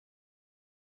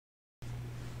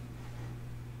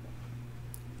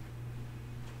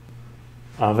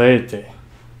avete,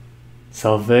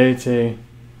 salvete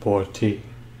porti.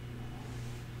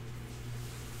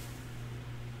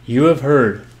 You have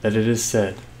heard that it is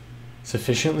said,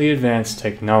 sufficiently advanced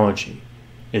technology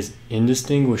is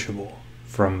indistinguishable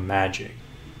from magic.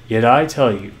 Yet I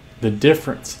tell you, the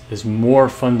difference is more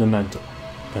fundamental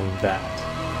than that.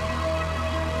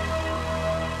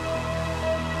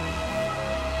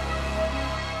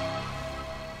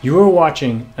 You are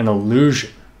watching an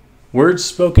illusion, words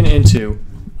spoken into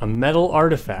a metal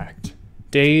artifact,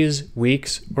 days,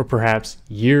 weeks, or perhaps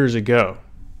years ago.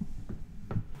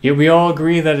 Yet we all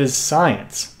agree that it is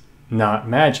science, not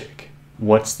magic.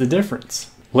 What's the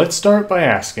difference? Let's start by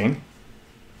asking,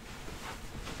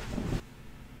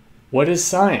 what is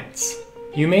science?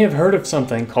 You may have heard of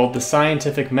something called the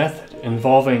scientific method,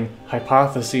 involving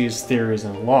hypotheses, theories,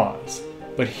 and laws.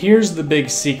 But here's the big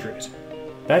secret.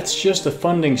 That's just a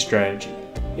funding strategy.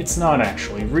 It's not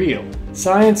actually real.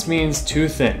 Science means two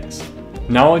things: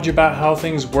 knowledge about how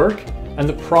things work, and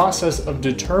the process of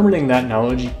determining that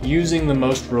knowledge using the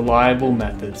most reliable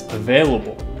methods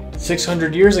available.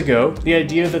 600 years ago, the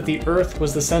idea that the Earth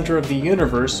was the center of the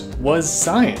universe was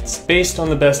science, based on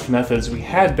the best methods we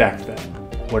had back then,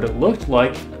 what it looked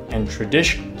like, and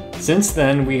tradition. Since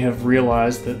then, we have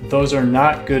realized that those are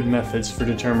not good methods for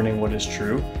determining what is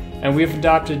true, and we have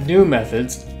adopted new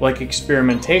methods like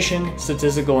experimentation,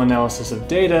 statistical analysis of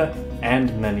data,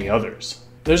 and many others.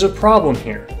 There's a problem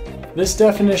here. This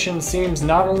definition seems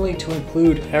not only to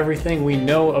include everything we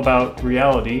know about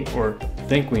reality, or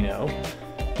think we know,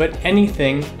 but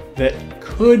anything that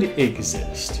could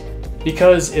exist.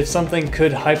 Because if something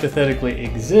could hypothetically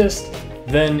exist,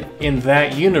 then in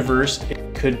that universe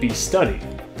it could be studied,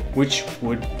 which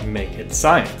would make it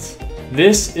science.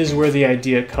 This is where the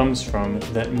idea comes from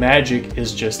that magic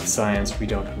is just science we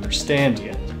don't understand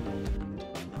yet.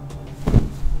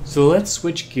 So let's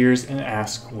switch gears and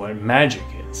ask what magic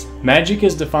is. Magic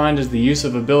is defined as the use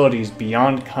of abilities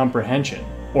beyond comprehension,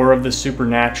 or of the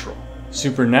supernatural.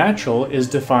 Supernatural is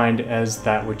defined as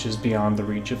that which is beyond the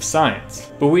reach of science.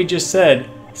 But we just said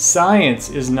science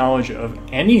is knowledge of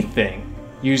anything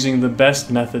using the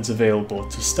best methods available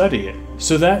to study it.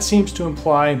 So that seems to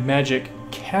imply magic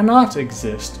cannot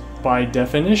exist by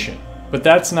definition. But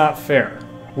that's not fair.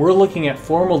 We're looking at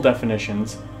formal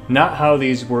definitions, not how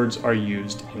these words are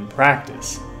used in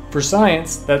practice. For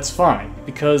science, that's fine,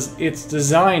 because it's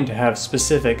designed to have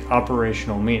specific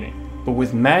operational meaning. But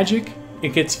with magic,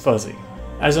 it gets fuzzy.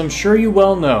 As I'm sure you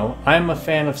well know, I am a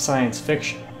fan of science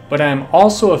fiction, but I am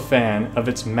also a fan of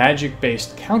its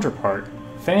magic-based counterpart,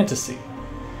 fantasy.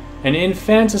 And in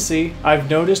fantasy, I've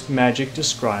noticed magic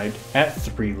described at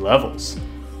 3 levels.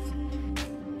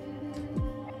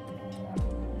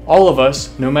 All of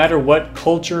us, no matter what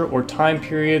culture or time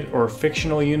period or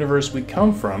fictional universe we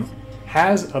come from,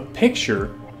 has a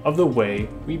picture of the way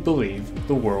we believe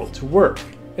the world to work.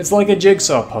 It's like a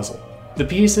jigsaw puzzle. The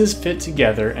pieces fit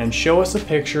together and show us a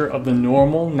picture of the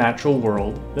normal, natural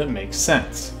world that makes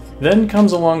sense. Then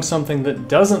comes along something that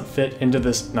doesn't fit into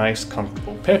this nice,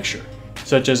 comfortable picture,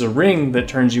 such as a ring that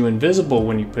turns you invisible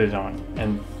when you put it on,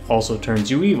 and also turns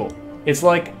you evil. It's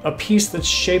like a piece that's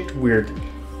shaped weirdly,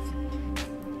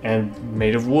 and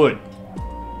made of wood,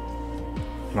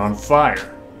 and on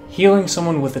fire, healing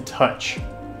someone with a touch,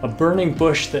 a burning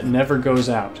bush that never goes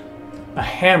out, a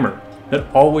hammer that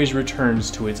always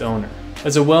returns to its owner.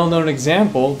 As a well-known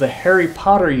example, the Harry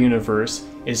Potter universe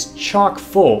is chock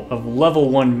full of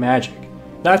level 1 magic.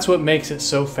 That's what makes it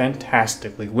so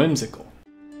fantastically whimsical.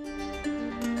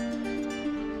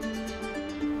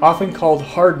 Often called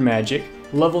hard magic,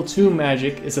 level 2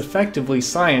 magic is effectively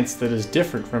science that is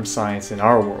different from science in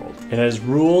our world. It has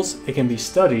rules, it can be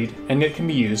studied, and it can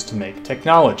be used to make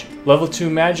technology. Level 2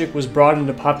 magic was brought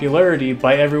into popularity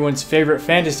by everyone's favorite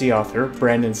fantasy author,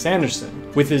 Brandon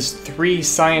Sanderson, with his 3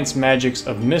 science magics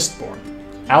of Mistborn: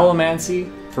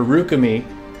 allomancy, feruchemy,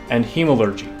 and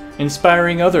hemalurgy,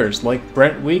 inspiring others like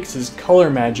Brent Weeks' color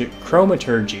magic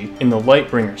chromaturgy in the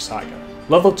Lightbringer saga.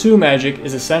 Level 2 magic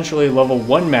is essentially level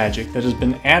 1 magic that has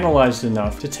been analyzed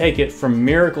enough to take it from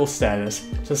miracle status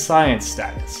to science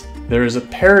status. There is a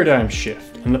paradigm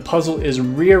shift, and the puzzle is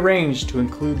rearranged to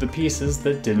include the pieces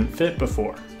that didn't fit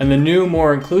before. And the new,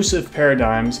 more inclusive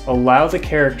paradigms allow the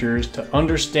characters to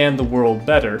understand the world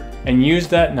better and use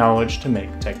that knowledge to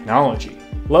make technology.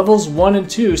 Levels 1 and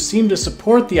 2 seem to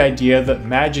support the idea that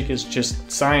magic is just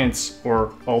science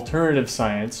or alternative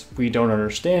science we don't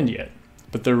understand yet.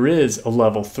 But there is a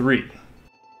level 3.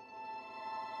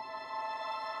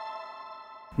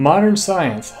 Modern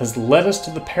science has led us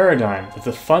to the paradigm that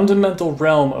the fundamental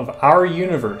realm of our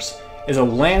universe is a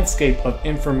landscape of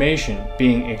information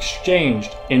being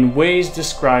exchanged in ways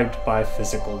described by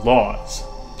physical laws.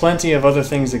 Plenty of other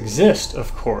things exist,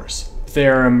 of course. They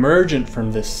are emergent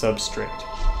from this substrate.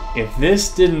 If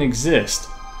this didn't exist,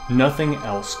 nothing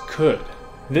else could.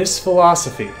 This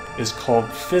philosophy is called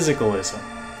physicalism,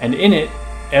 and in it,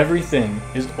 everything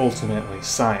is ultimately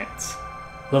science.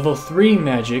 Level 3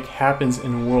 magic happens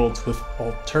in worlds with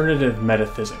alternative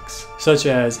metaphysics, such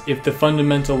as if the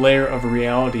fundamental layer of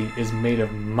reality is made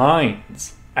of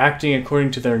minds, acting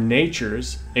according to their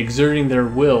natures, exerting their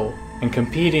will, and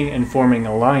competing and forming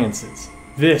alliances.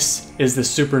 This is the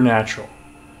supernatural,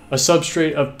 a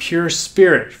substrate of pure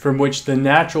spirit from which the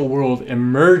natural world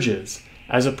emerges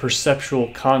as a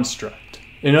perceptual construct.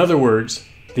 In other words,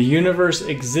 the universe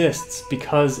exists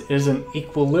because it is an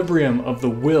equilibrium of the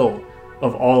will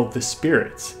of all of the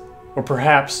spirits, or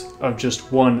perhaps of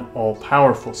just one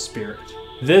all-powerful spirit.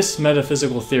 This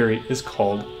metaphysical theory is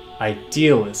called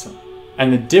idealism,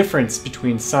 and the difference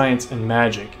between science and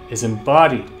magic is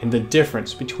embodied in the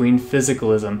difference between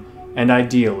physicalism and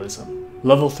idealism.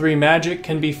 Level 3 magic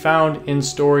can be found in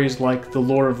stories like The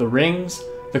Lord of the Rings,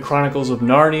 The Chronicles of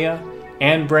Narnia,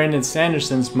 and Brandon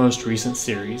Sanderson's most recent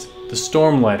series, The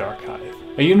Stormlight Archive.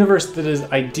 A universe that is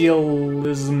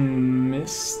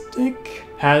idealismistic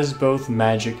has both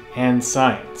magic and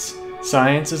science.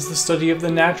 Science is the study of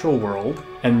the natural world,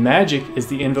 and magic is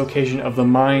the invocation of the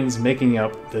minds making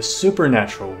up the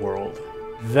supernatural world.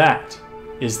 That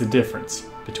is the difference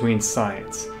between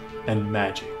science and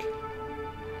magic.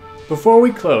 Before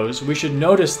we close, we should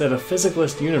notice that a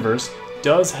physicalist universe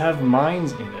does have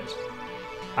minds in it.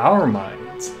 Our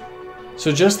minds. So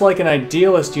just like an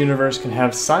idealist universe can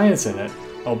have science in it,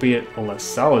 albeit a less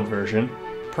solid version,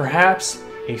 perhaps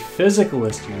a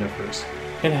physicalist universe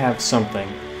can have something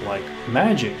like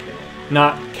magic in it.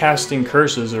 Not casting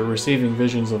curses or receiving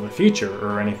visions of the future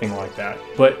or anything like that,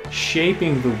 but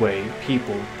shaping the way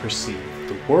people perceive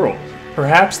the world.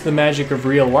 Perhaps the magic of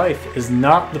real life is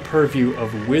not the purview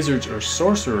of wizards or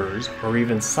sorcerers or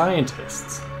even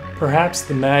scientists. Perhaps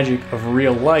the magic of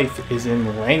real life is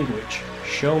in language,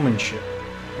 showmanship,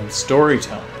 and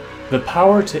storytelling. The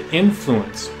power to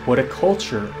influence what a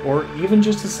culture, or even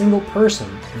just a single person,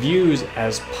 views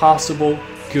as possible,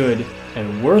 good,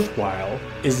 and worthwhile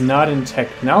is not in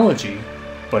technology,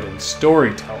 but in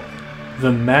storytelling.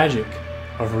 The magic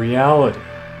of reality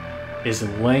is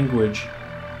in language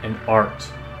and art.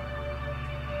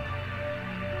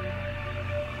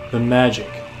 The magic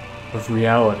of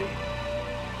reality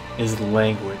is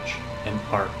language and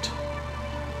art.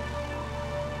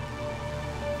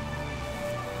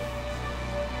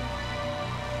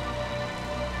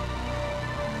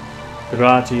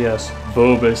 Gratias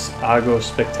vobis ago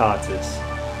spectatis,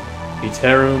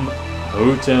 iterum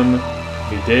autem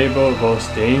videbo vos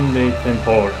deinde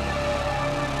tempora.